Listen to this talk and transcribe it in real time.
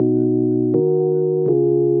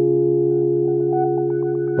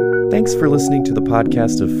Thanks for listening to the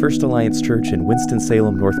podcast of First Alliance Church in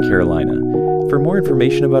Winston-Salem, North Carolina. For more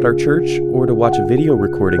information about our church or to watch a video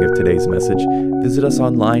recording of today's message, visit us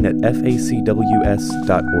online at facws.org.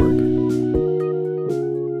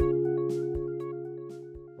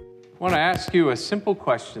 I want to ask you a simple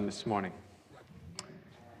question this morning.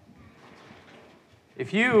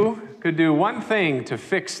 If you could do one thing to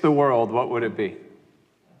fix the world, what would it be?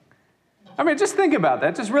 I mean, just think about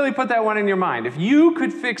that. Just really put that one in your mind. If you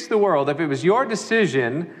could fix the world, if it was your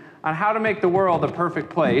decision on how to make the world a perfect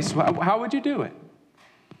place, how would you do it?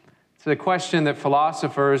 It's a question that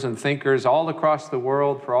philosophers and thinkers all across the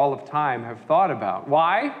world for all of time have thought about.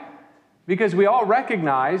 Why? Because we all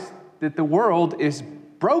recognize that the world is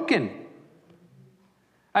broken.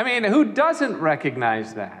 I mean, who doesn't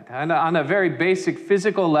recognize that? On a very basic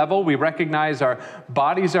physical level, we recognize our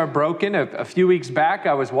bodies are broken. A few weeks back,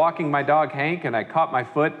 I was walking my dog, Hank, and I caught my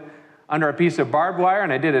foot under a piece of barbed wire,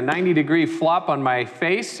 and I did a 90-degree flop on my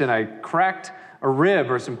face, and I cracked a rib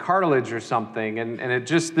or some cartilage or something, and it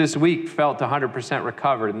just this week felt 100%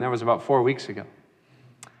 recovered, and that was about 4 weeks ago.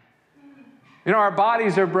 You know, our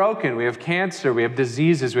bodies are broken. We have cancer, we have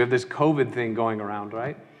diseases, we have this COVID thing going around,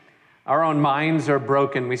 right? Our own minds are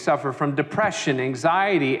broken. We suffer from depression,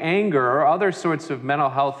 anxiety, anger, or other sorts of mental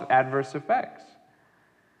health adverse effects.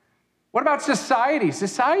 What about society?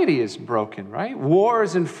 Society is broken, right?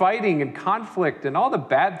 Wars and fighting and conflict and all the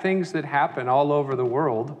bad things that happen all over the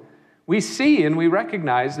world. We see and we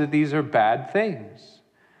recognize that these are bad things.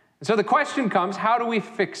 And so the question comes, how do we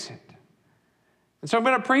fix it? And so I'm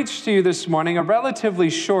going to preach to you this morning a relatively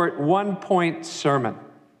short one-point sermon.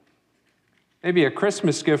 Maybe a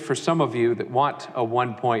Christmas gift for some of you that want a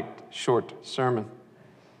one-point short sermon.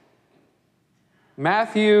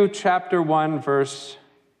 Matthew chapter 1, verse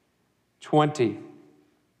 20.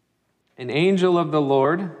 An angel of the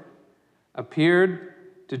Lord appeared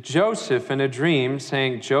to Joseph in a dream,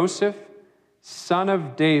 saying, "Joseph, son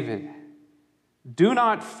of David, do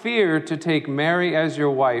not fear to take Mary as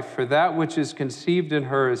your wife, for that which is conceived in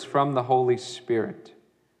her is from the Holy Spirit.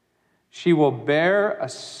 She will bear a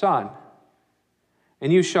son,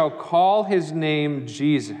 and you shall call his name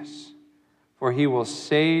Jesus, for he will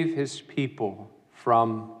save his people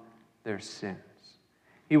from their sins."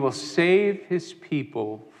 He will save his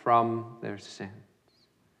people from their sins.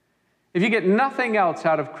 If you get nothing else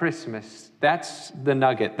out of Christmas, that's the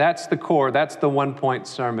nugget, that's the core, that's the one-point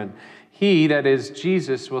sermon. He, that is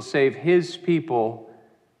Jesus, will save his people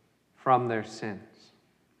from their sins.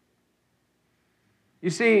 You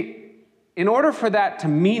see, in order for that to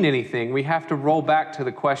mean anything, we have to roll back to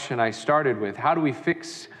the question I started with. How do we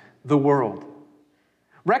fix the world?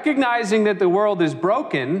 Recognizing that the world is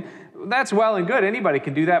broken, that's well and good. Anybody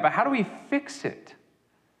can do that. But how do we fix it?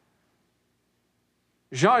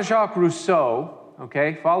 Jean-Jacques Rousseau,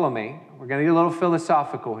 okay, follow me. We're going to get a little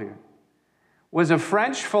philosophical here. Was a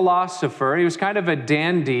French philosopher. He was kind of a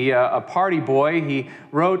dandy, a party boy. He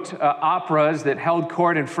wrote operas that held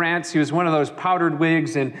court in France. He was one of those powdered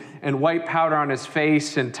wigs and white powder on his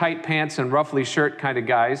face and tight pants and ruffly shirt kind of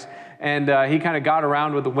guys. And he kind of got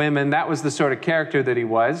around with the women. That was the sort of character that he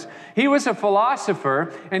was. He was a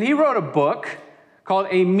philosopher, and he wrote a book called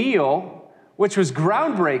Émile, which was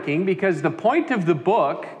groundbreaking because the point of the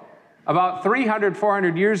book, about 300,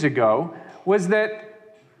 400 years ago, was that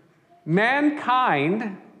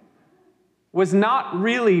mankind was not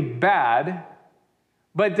really bad,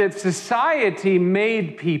 but that society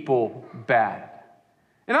made people bad.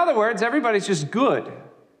 In other words, everybody's just good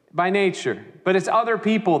by nature, but it's other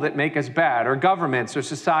people that make us bad, or governments or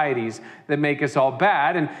societies that make us all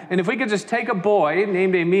bad. And if we could just take a boy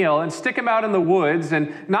named Émile and stick him out in the woods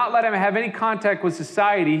and not let him have any contact with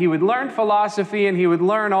society, he would learn philosophy and he would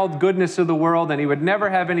learn all the goodness of the world, and he would never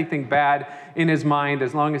have anything bad in his mind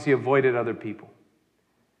as long as he avoided other people.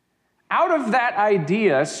 Out of that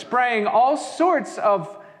idea sprang all sorts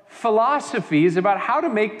of philosophies about how to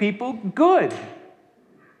make people good.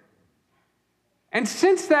 And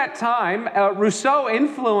since that time, Rousseau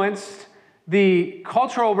influenced the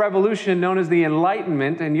cultural revolution known as the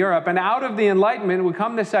Enlightenment in Europe. And out of the Enlightenment would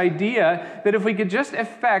come this idea that if we could just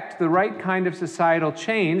effect the right kind of societal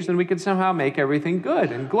change, then we could somehow make everything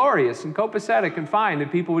good and glorious and copacetic and fine,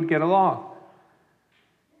 and people would get along.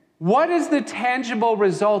 What is the tangible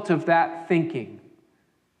result of that thinking?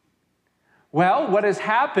 Well, what has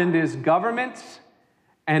happened is governments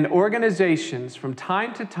and organizations from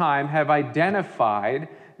time to time have identified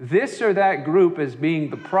this or that group as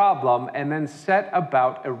being the problem and then set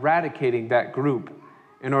about eradicating that group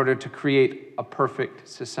in order to create a perfect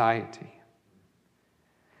society.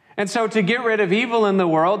 And so to get rid of evil in the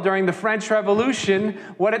world during the French Revolution,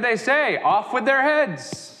 what did they say? Off with their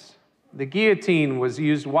heads. The guillotine was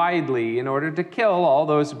used widely in order to kill all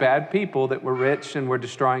those bad people that were rich and were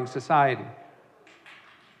destroying society.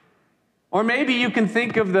 Or maybe you can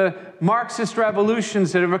think of the Marxist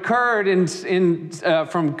revolutions that have occurred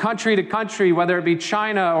from country to country, whether it be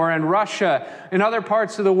China or in Russia, in other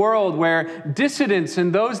parts of the world, where dissidents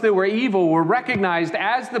and those that were evil were recognized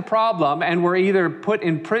as the problem and were either put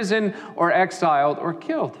in prison or exiled or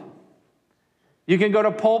killed. You can go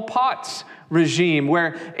to Pol Pot's regime,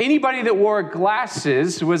 where anybody that wore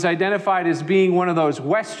glasses was identified as being one of those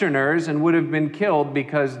Westerners and would have been killed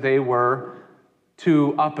because they were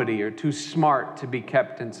too uppity or too smart to be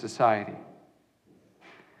kept in society.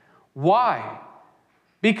 Why?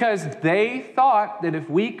 Because they thought that if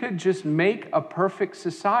we could just make a perfect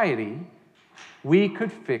society, we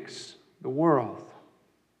could fix the world.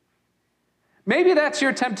 Maybe that's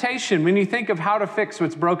your temptation when you think of how to fix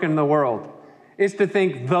what's broken in the world, is to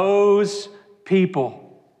think those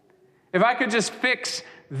people. If I could just fix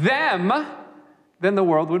them, then the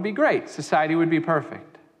world would be great. Society would be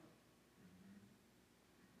perfect.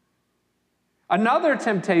 Another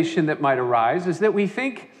temptation that might arise is that we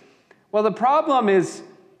think, well, the problem is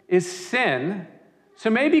sin, so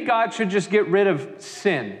maybe God should just get rid of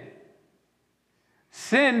sin.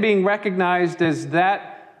 Sin being recognized as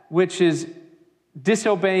that which is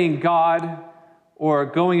disobeying God or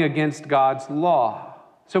going against God's law.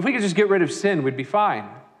 So if we could just get rid of sin, we'd be fine.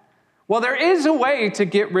 Well, there is a way to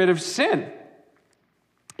get rid of sin.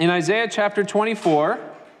 In Isaiah chapter 24,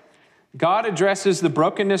 God addresses the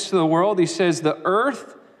brokenness of the world. He says, the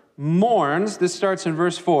earth mourns, this starts in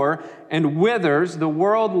verse 4, and withers, the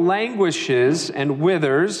world languishes and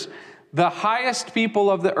withers. The highest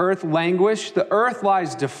people of the earth languish. The earth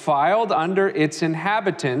lies defiled under its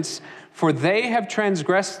inhabitants, for they have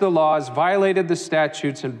transgressed the laws, violated the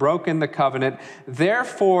statutes, and broken the covenant.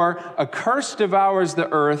 Therefore, a curse devours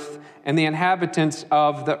the earth, and the inhabitants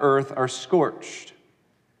of the earth are scorched.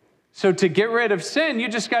 So to get rid of sin, you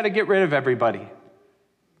just got to get rid of everybody.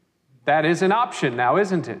 That is an option now,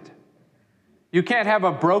 isn't it? You can't have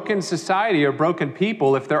a broken society or broken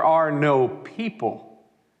people if there are no people.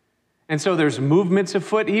 And so there's movements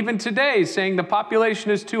afoot even today saying the population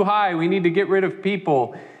is too high, we need to get rid of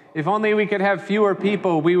people. If only we could have fewer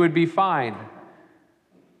people, we would be fine.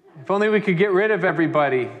 If only we could get rid of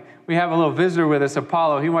everybody. We have a little visitor with us,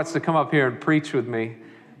 Apollo. He wants to come up here and preach with me.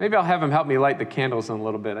 Maybe I'll have him help me light the candles in a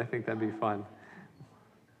little bit. I think that'd be fun.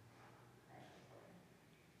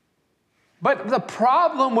 But the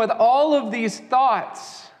problem with all of these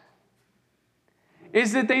thoughts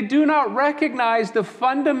is that they do not recognize the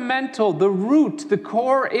fundamental, the root, the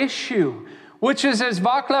core issue, which is, as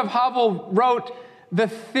Václav Havel wrote, the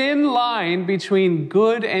thin line between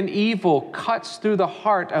good and evil cuts through the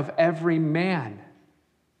heart of every man.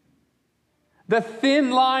 The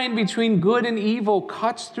thin line between good and evil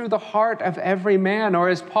cuts through the heart of every man. Or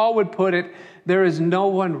as Paul would put it, there is no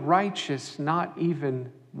one righteous, not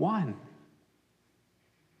even one.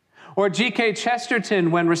 Or G.K.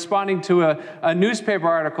 Chesterton, when responding to a newspaper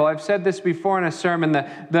article, I've said this before in a sermon,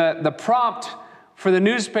 the prompt for the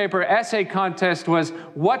newspaper essay contest was,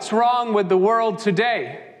 "What's wrong with the world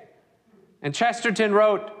today?" And Chesterton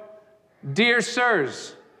wrote, "Dear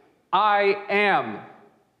sirs, I am."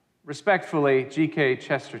 Respectfully, G.K.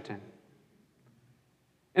 Chesterton.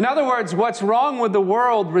 In other words, what's wrong with the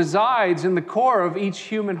world resides in the core of each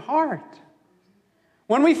human heart.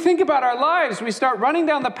 When we think about our lives, we start running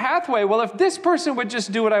down the pathway. Well, if this person would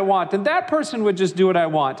just do what I want, and that person would just do what I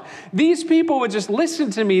want, these people would just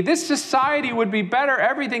listen to me, this society would be better,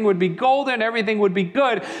 everything would be golden, everything would be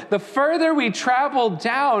good. The further we travel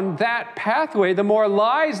down that pathway, the more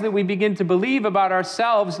lies that we begin to believe about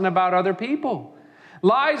ourselves and about other people.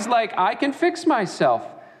 Lies like, I can fix myself.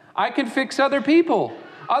 I can fix other people.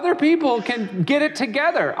 Other people can get it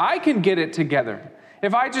together. I can get it together.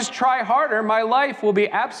 If I just try harder, my life will be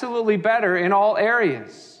absolutely better in all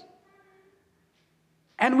areas.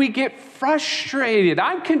 And we get frustrated.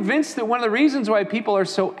 I'm convinced that one of the reasons why people are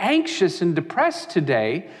so anxious and depressed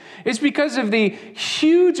today is because of the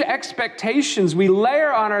huge expectations we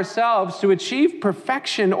layer on ourselves to achieve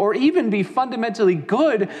perfection or even be fundamentally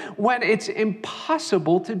good when it's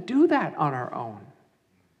impossible to do that on our own.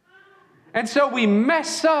 And so we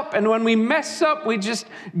mess up, and when we mess up, we just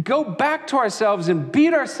go back to ourselves and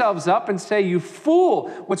beat ourselves up and say, "You fool,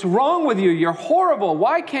 what's wrong with you? You're horrible.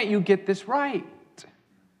 Why can't you get this right?"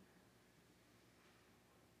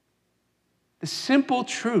 The simple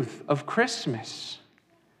truth of Christmas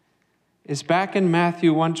is back in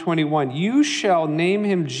Matthew 1:21. You shall name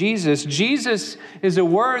him Jesus. Jesus is a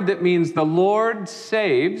word that means the Lord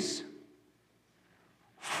saves,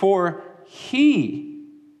 for he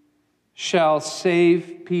shall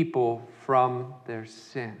save people from their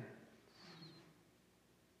sins.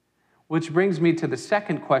 Which brings me to the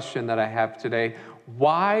second question that I have today.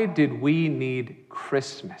 Why did we need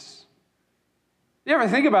Christmas? You ever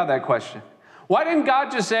think about that question? Why didn't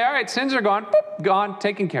God just say, all right, sins are gone, boop, gone,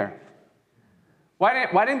 taken care of?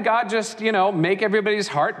 Why didn't God just, make everybody's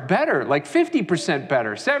heart better, like 50%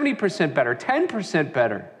 better, 70% better, 10%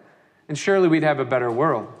 better? And surely we'd have a better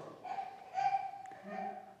world.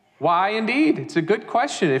 Why indeed? It's a good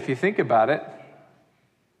question if you think about it.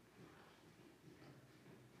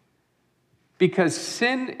 Because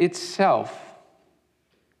sin itself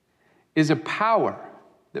is a power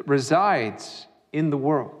that resides in the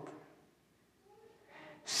world.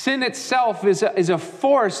 Sin itself is a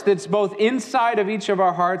force that's both inside of each of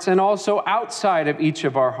our hearts and also outside of each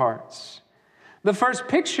of our hearts. The first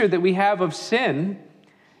picture that we have of sin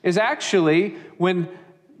is actually when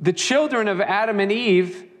the children of Adam and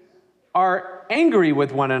Eve are angry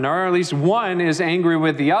with one another, or at least one is angry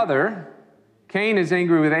with the other. Cain is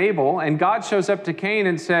angry with Abel, and God shows up to Cain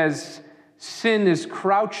and says, sin is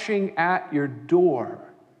crouching at your door,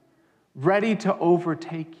 ready to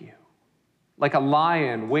overtake you, like a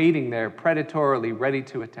lion waiting there, predatorily ready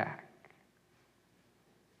to attack.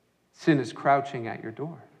 Sin is crouching at your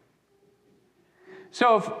door.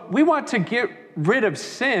 So if we want to get rid of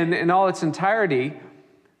sin in all its entirety,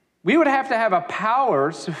 we would have to have a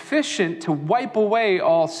power sufficient to wipe away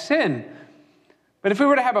all sin. But if we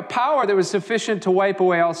were to have a power that was sufficient to wipe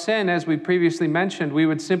away all sin, as we previously mentioned, we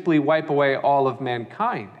would simply wipe away all of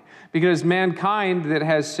mankind. Because mankind that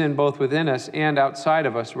has sin both within us and outside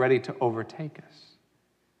of us, ready to overtake us.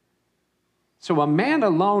 So a man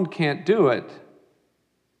alone can't do it.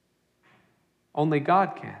 Only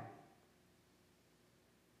God can.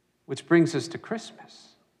 Which brings us to Christmas.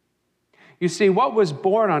 You see, what was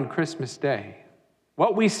born on Christmas Day,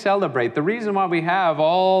 what we celebrate, the reason why we have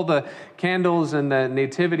all the candles and the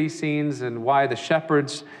nativity scenes and why the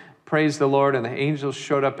shepherds praised the Lord and the angels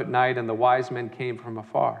showed up at night and the wise men came from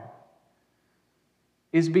afar,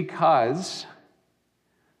 is because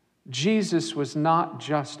Jesus was not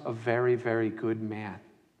just a very, very good man.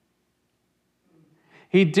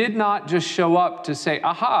 He did not just show up to say,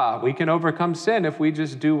 aha, we can overcome sin if we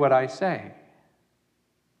just do what I say.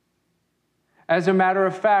 As a matter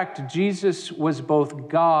of fact, Jesus was both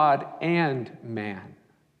God and man,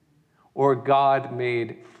 or God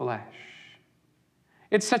made flesh.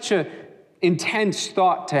 It's such an intense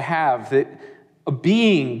thought to have that a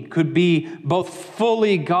being could be both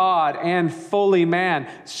fully God and fully man.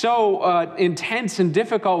 So intense and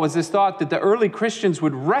difficult was this thought that the early Christians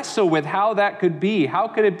would wrestle with how that could be. How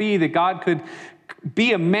could it be that God could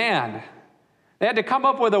be a man? They had to come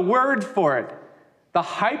up with a word for it. The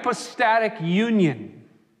hypostatic union.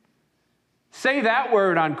 Say that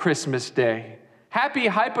word on Christmas Day. Happy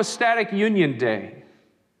Hypostatic Union Day.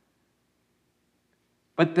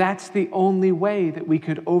 But that's the only way that we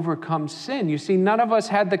could overcome sin. You see, none of us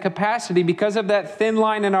had the capacity because of that thin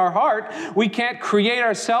line in our heart. We can't create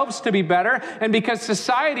ourselves to be better. And because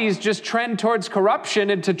societies just trend towards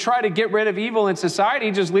corruption, and to try to get rid of evil in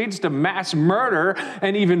society just leads to mass murder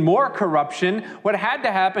and even more corruption, what had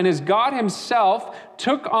to happen is God himself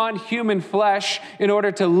took on human flesh in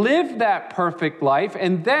order to live that perfect life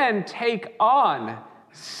and then take on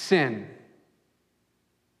sin.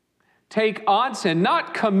 Take on sin,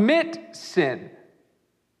 not commit sin,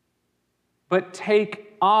 but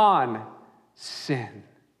take on sin,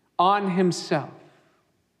 on himself.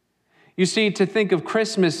 You see, to think of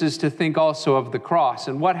Christmas is to think also of the cross.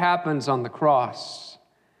 And what happens on the cross?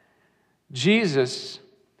 Jesus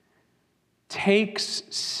takes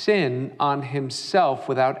sin on himself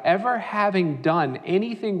without ever having done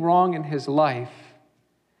anything wrong in his life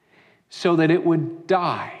so that it would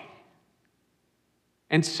die.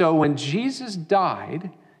 And so when Jesus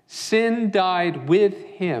died, sin died with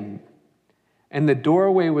him, and the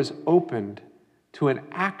doorway was opened to an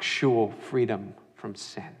actual freedom from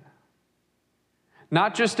sin.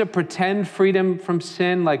 Not just a pretend freedom from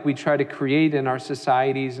sin like we try to create in our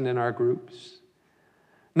societies and in our groups.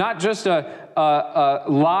 Not just a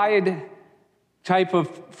lied type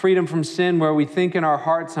of freedom from sin where we think in our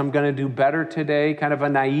hearts, I'm going to do better today, kind of a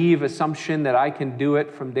naive assumption that I can do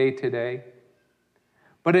it from day to day.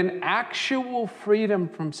 But an actual freedom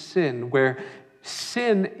from sin where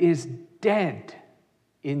sin is dead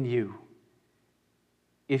in you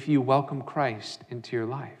if you welcome Christ into your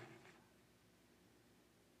life.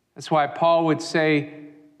 That's why Paul would say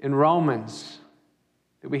in Romans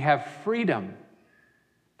that we have freedom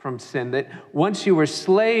from sin, that once you were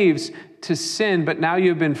slaves to sin, but now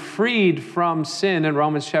you've been freed from sin in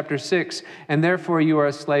Romans chapter 6, and therefore you are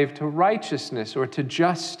a slave to righteousness or to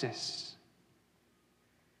justice.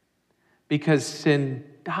 Because sin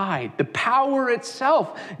died. The power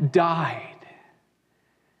itself died.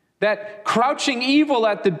 That crouching evil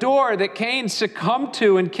at the door that Cain succumbed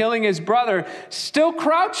to in killing his brother still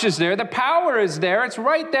crouches there. The power is there. It's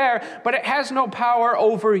right there, but it has no power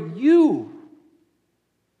over you.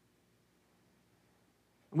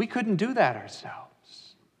 We couldn't do that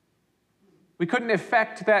ourselves. We couldn't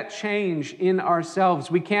effect that change in ourselves.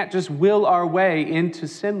 We can't just will our way into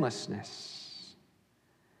sinlessness.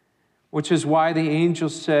 Which is why the angel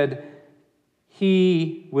said,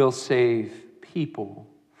 He will save people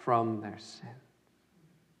from their sin.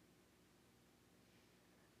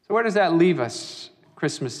 So where does that leave us,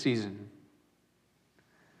 Christmas season?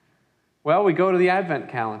 Well, we go to the Advent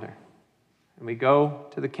calendar, and we go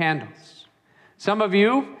to the candles. Some of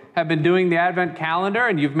you have been doing the Advent calendar,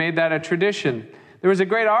 and you've made that a tradition. There was a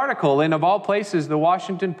great article in, of all places, the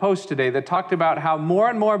Washington Post today that talked about how more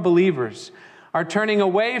and more believers are turning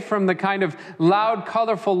away from the kind of loud,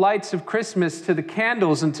 colorful lights of Christmas to the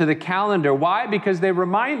candles and to the calendar. Why? Because they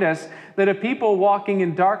remind us that a people walking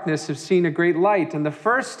in darkness have seen a great light. And the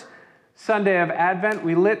first Sunday of Advent,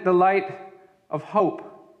 we lit the light of hope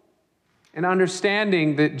and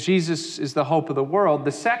understanding that Jesus is the hope of the world.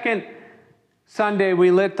 The second Sunday,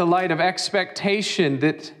 we lit the light of expectation,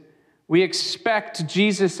 that we expect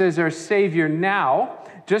Jesus as our Savior now,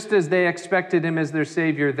 just as they expected him as their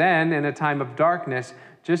Savior then in a time of darkness,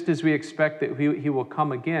 just as we expect that he will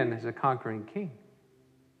come again as a conquering king.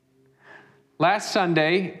 Last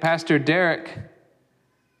Sunday, Pastor Derek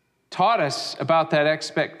taught us about that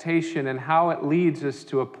expectation and how it leads us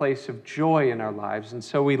to a place of joy in our lives, and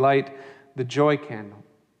so we light the joy candle.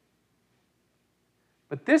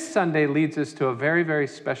 But this Sunday leads us to a very, very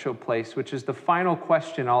special place, which is the final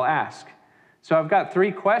question I'll ask. So I've got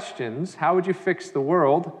 3 questions. How would you fix the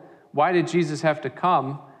world? Why did Jesus have to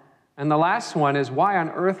come? And the last one is, why on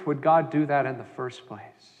earth would God do that in the first place?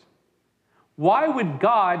 Why would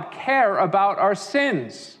God care about our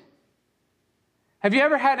sins? Have you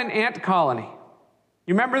ever had an ant colony?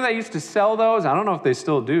 You remember they used to sell those? I don't know if they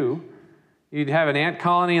still do. You'd have an ant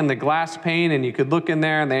colony in the glass pane, and you could look in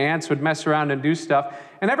there, and the ants would mess around and do stuff.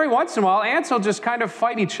 And every once in a while, ants will just kind of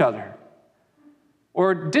fight each other,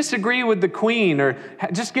 or disagree with the queen, or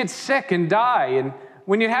just get sick and die. And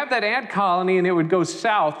when you have that ant colony and it would go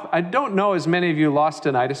south, I don't know as many of you lost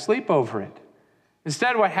a night of sleep over it.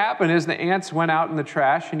 Instead, what happened is the ants went out in the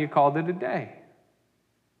trash and you called it a day.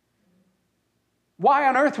 Why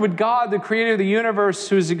on earth would God, the creator of the universe,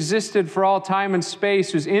 who's existed for all time and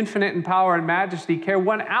space, who's infinite in power and majesty, care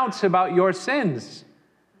 1 ounce about your sins?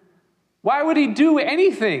 Why would he do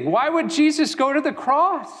anything? Why would Jesus go to the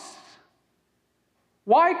cross?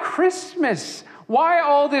 Why Christmas? Why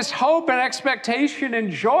all this hope and expectation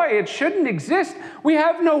and joy? It shouldn't exist. We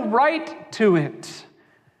have no right to it.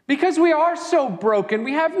 Because we are so broken,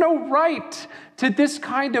 we have no right to this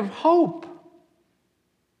kind of hope.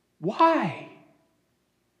 Why?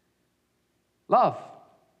 Love.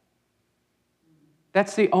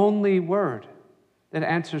 That's the only word that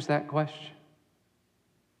answers that question.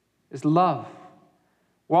 Is love.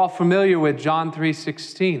 We're all familiar with John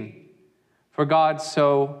 3:16. For God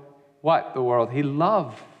so, what? The world. He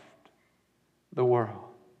loved the world.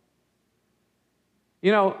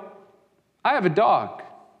 You know, I have a dog.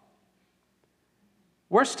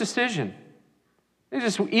 Worst decision. They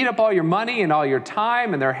just eat up all your money and all your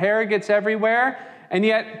time, and their hair gets everywhere. And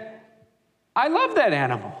yet, I love that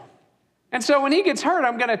animal. And so when he gets hurt,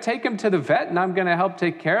 I'm going to take him to the vet, and I'm going to help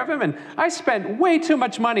take care of him. And I spent way too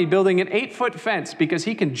much money building an 8-foot fence because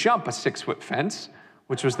he can jump a 6-foot fence,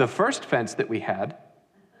 which was the first fence that we had.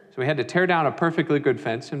 So we had to tear down a perfectly good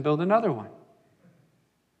fence and build another one.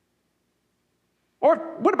 Or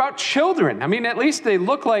what about children? I mean, at least they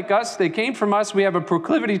look like us. They came from us. We have a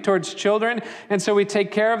proclivity towards children. And so we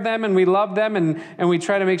take care of them and we love them and we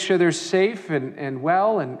try to make sure they're safe and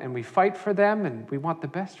well and we fight for them and we want the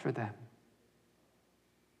best for them.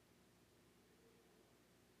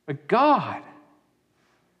 But God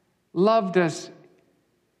loved us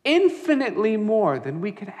infinitely more than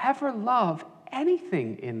we could ever love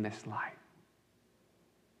anything in this life.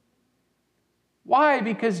 Why?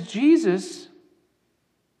 Because Jesus,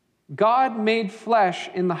 God made flesh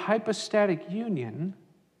in the hypostatic union,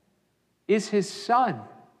 is his Son,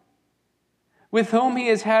 with whom he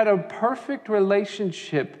has had a perfect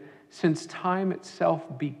relationship since time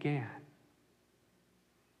itself began.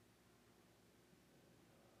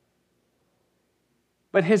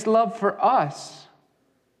 But his love for us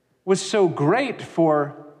was so great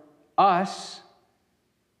for us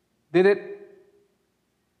that it,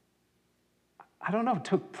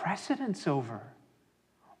 took precedence over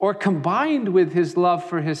or combined with his love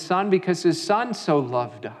for his Son because his Son so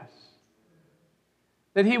loved us.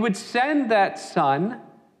 That he would send that Son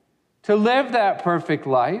to live that perfect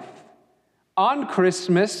life on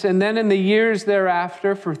Christmas and then in the years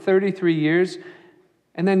thereafter for 33 years,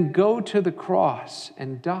 and then go to the cross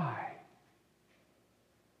and die.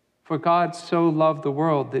 For God so loved the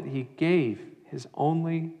world that he gave his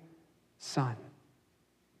only Son.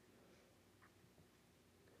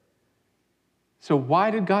 So why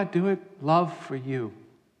did God do it? Love for you.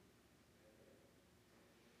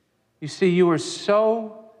 You see, you are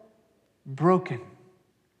so broken,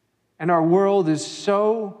 and our world is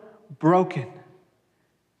so broken.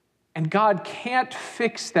 And God can't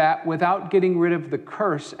fix that without getting rid of the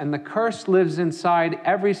curse, and the curse lives inside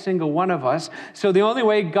every single one of us. So the only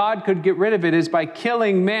way God could get rid of it is by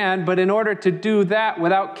killing man, but in order to do that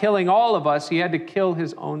without killing all of us, he had to kill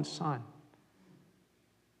his own Son.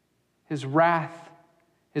 His wrath,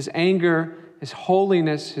 his anger, his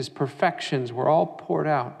holiness, his perfections were all poured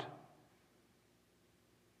out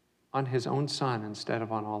on his own Son instead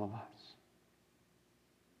of on all of us.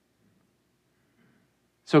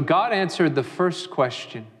 So God answered the first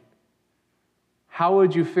question. How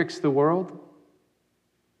would you fix the world?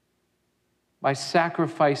 By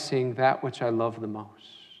sacrificing that which I love the most.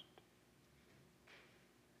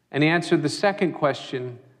 And he answered the second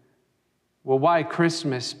question. Well, why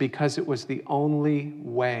Christmas? Because it was the only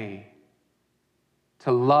way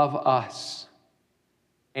to love us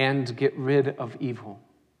and get rid of evil.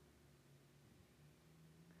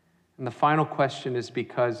 And the final question is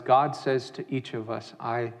because God says to each of us,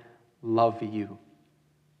 I love you.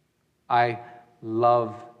 I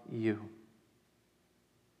love you.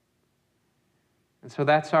 And so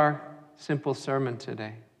that's our simple sermon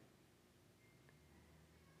today.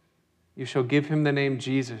 You shall give him the name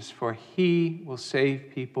Jesus, for he will save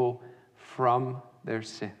people from their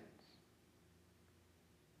sins.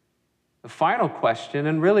 The final question,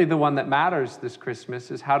 and really the one that matters this Christmas,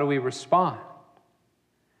 is how do we respond?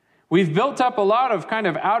 We've built up a lot of kind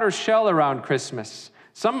of outer shell around Christmas.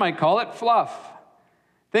 Some might call it fluff.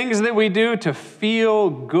 Things that we do to feel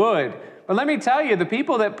good. But let me tell you, the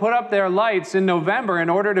people that put up their lights in November in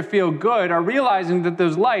order to feel good are realizing that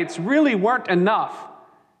those lights really weren't enough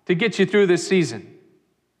to get you through this season.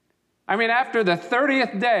 I mean, after the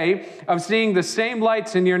 30th day of seeing the same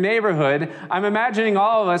lights in your neighborhood, I'm imagining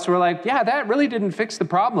all of us were like, yeah, that really didn't fix the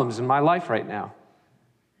problems in my life right now.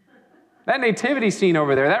 That nativity scene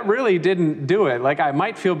over there, that really didn't do it. Like, I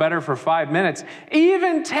might feel better for 5 minutes.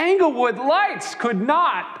 Even Tanglewood lights could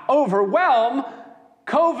not overwhelm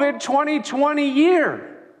COVID 2020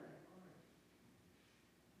 year.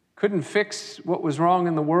 Couldn't fix what was wrong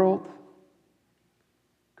in the world.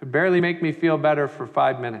 Could barely make me feel better for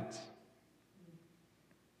 5 minutes.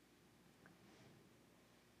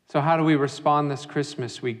 So how do we respond this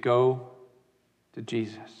Christmas? We go to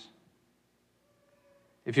Jesus.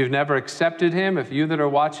 If you've never accepted him, if you that are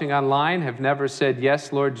watching online have never said,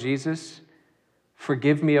 yes, Lord Jesus,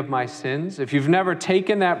 forgive me of my sins. If you've never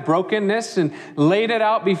taken that brokenness and laid it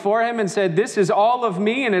out before him and said, this is all of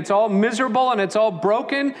me and it's all miserable and it's all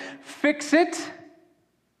broken, fix it.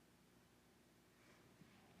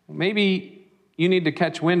 Maybe you need to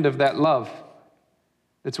catch wind of that love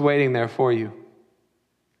that's waiting there for you.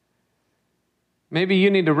 Maybe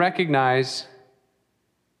you need to recognize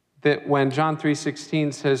that when John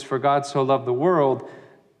 3:16 says, for God so loved the world,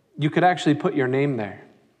 you could actually put your name there.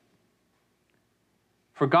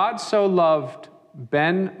 For God so loved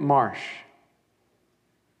Ben Marsh,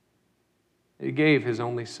 he gave his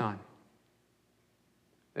only Son.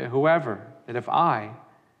 That if I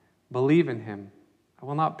believe in him, I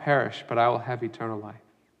will not perish, but I will have eternal life.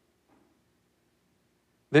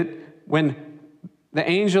 That when the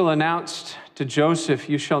angel announced to Joseph,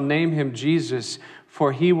 you shall name him Jesus,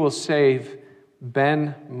 for he will save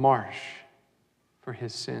Ben Marsh for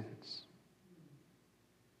his sins.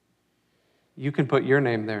 You can put your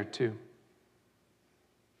name there too.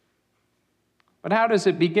 But how does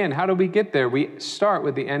it begin? How do we get there? We start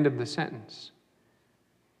with the end of the sentence.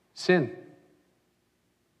 Sin.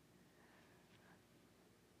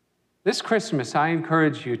 This Christmas, I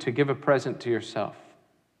encourage you to give a present to yourself.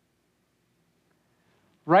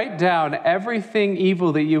 Write down everything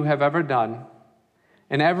evil that you have ever done,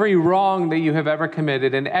 and every wrong that you have ever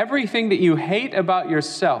committed, and everything that you hate about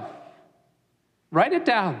yourself. Write it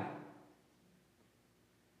down.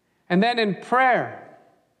 And then in prayer,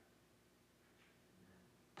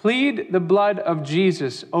 Plead the blood of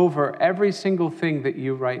Jesus over every single thing that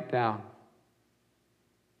you write down.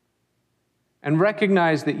 And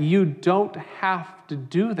recognize that you don't have to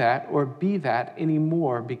do that or be that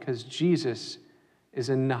anymore because Jesus is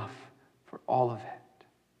enough for all of it.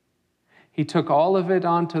 He took all of it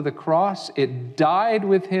onto the cross. It died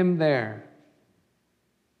with him there.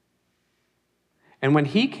 And when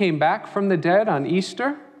he came back from the dead on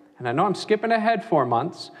Easter, and I know I'm skipping ahead 4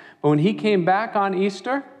 months, but when he came back on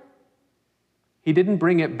Easter, he didn't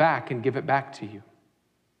bring it back and give it back to you.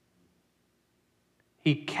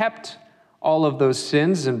 He kept all of those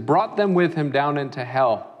sins and brought them with him down into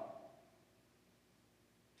hell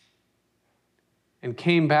and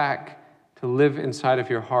came back to live inside of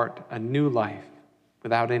your heart a new life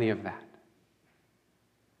without any of that.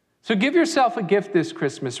 So give yourself a gift this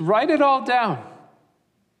Christmas. Write it all down.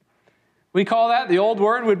 We call that, the old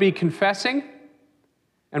word would be confessing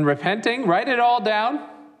and repenting. Write it all down.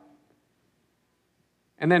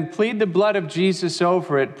 And then plead the blood of Jesus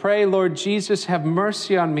over it. Pray, Lord Jesus, have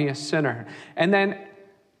mercy on me, a sinner. And then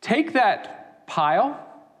take that pile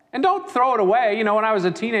and don't throw it away. You know, when I was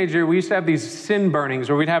a teenager, we used to have these sin burnings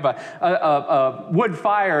where we'd have a wood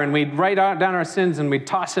fire and we'd write down our sins and we'd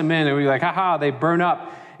toss them in and we'd be like, haha, they burn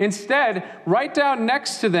up. Instead, write down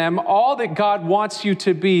next to them all that God wants you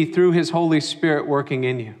to be through his Holy Spirit working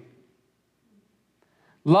in you.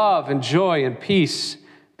 Love and joy and peace,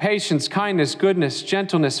 patience, kindness, goodness,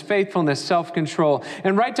 gentleness, faithfulness, self-control.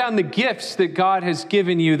 And write down the gifts that God has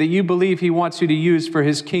given you that you believe he wants you to use for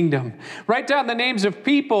his kingdom. Write down the names of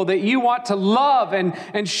people that you want to love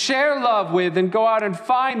and share love with and go out and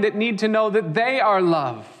find that need to know that they are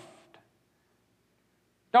loved.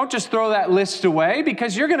 Don't just throw that list away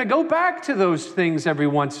because you're going to go back to those things every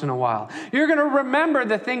once in a while. You're going to remember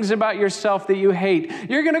the things about yourself that you hate.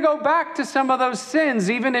 You're going to go back to some of those sins,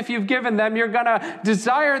 even if you've given them. You're going to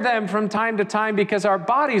desire them from time to time because our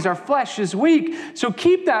bodies, our flesh is weak. So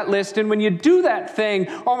keep that list, and when you do that thing,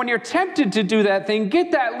 or when you're tempted to do that thing,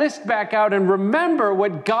 get that list back out and remember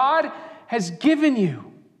what God has given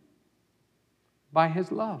you by his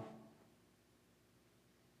love.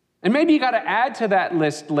 And maybe you got to add to that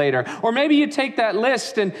list later. Or maybe you take that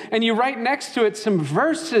list and you write next to it some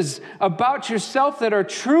verses about yourself that are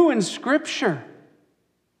true in Scripture.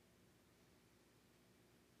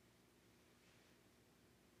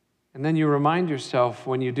 And then you remind yourself,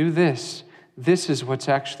 when you do this, this is what's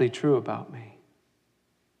actually true about me.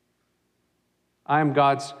 I am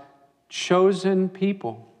God's chosen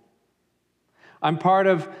people. I'm part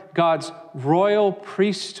of God's royal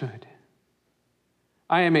priesthood.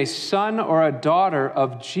 I am a son or a daughter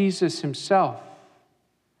of Jesus himself.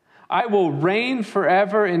 I will reign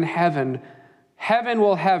forever in heaven. Heaven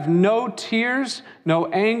will have no tears, no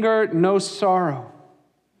anger, no sorrow.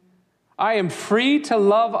 I am free to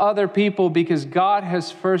love other people because God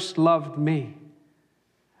has first loved me.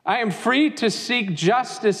 I am free to seek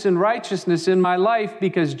justice and righteousness in my life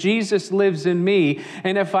because Jesus lives in me.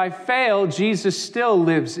 And if I fail, Jesus still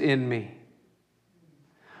lives in me.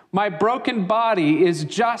 My broken body is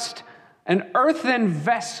just an earthen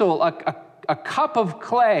vessel, a cup of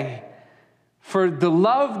clay for the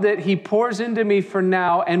love that he pours into me for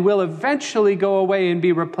now and will eventually go away and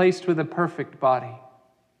be replaced with a perfect body.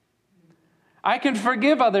 I can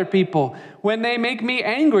forgive other people when they make me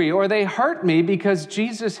angry or they hurt me because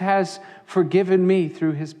Jesus has forgiven me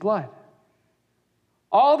through his blood.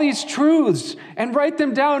 All these truths, and write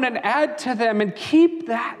them down and add to them and keep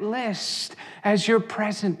that list as your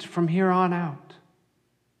present from here on out.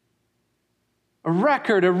 A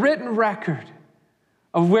record, a written record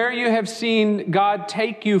of where you have seen God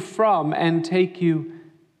take you from and take you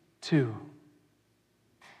to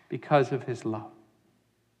because of his love.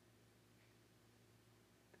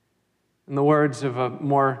 In the words of a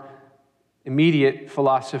more immediate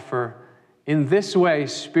philosopher, in this way,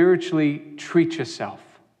 spiritually treat yourself.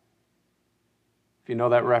 If you know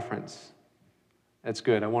that reference, that's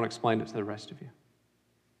good. I won't explain it to the rest of you.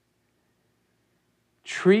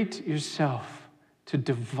 Treat yourself to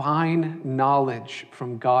divine knowledge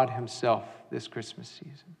from God himself this Christmas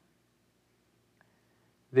season.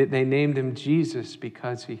 They named him Jesus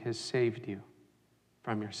because he has saved you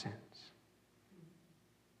from your sins.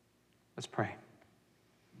 Let's pray.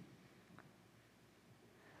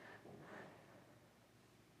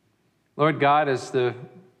 Lord God, as the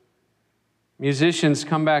musicians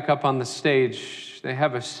come back up on the stage, they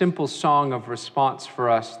have a simple song of response for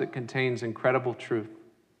us that contains incredible truth.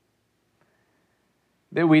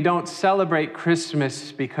 That we don't celebrate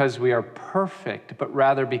Christmas because we are perfect, but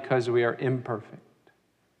rather because we are imperfect.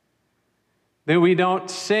 That we don't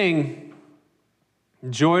sing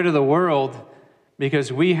joy to the world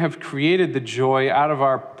because we have created the joy out of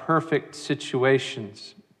our perfect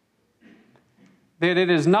situations. That it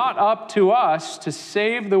is not up to us to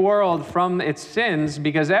save the world from its sins,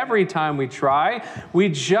 because every time we try, we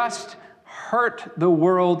just hurt the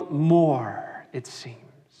world more, it seems.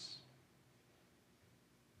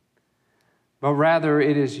 But rather,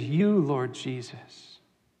 it is you, Lord Jesus,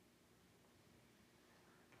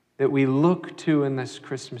 that we look to in this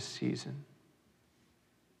Christmas season.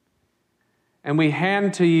 And we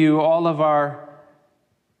hand to you all of our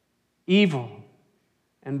evil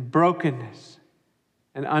and brokenness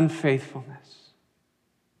and unfaithfulness,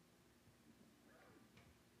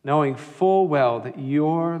 knowing full well that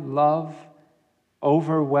your love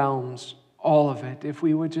overwhelms all of it if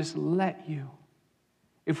we would just let you.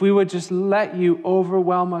 If we would just let you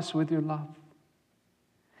overwhelm us with your love.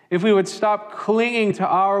 If we would stop clinging to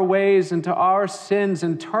our ways and to our sins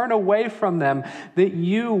and turn away from them, that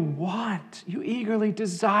you eagerly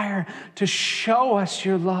desire to show us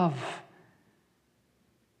your love.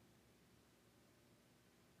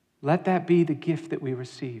 Let that be the gift that we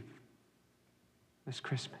receive this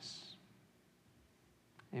Christmas.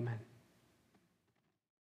 Amen.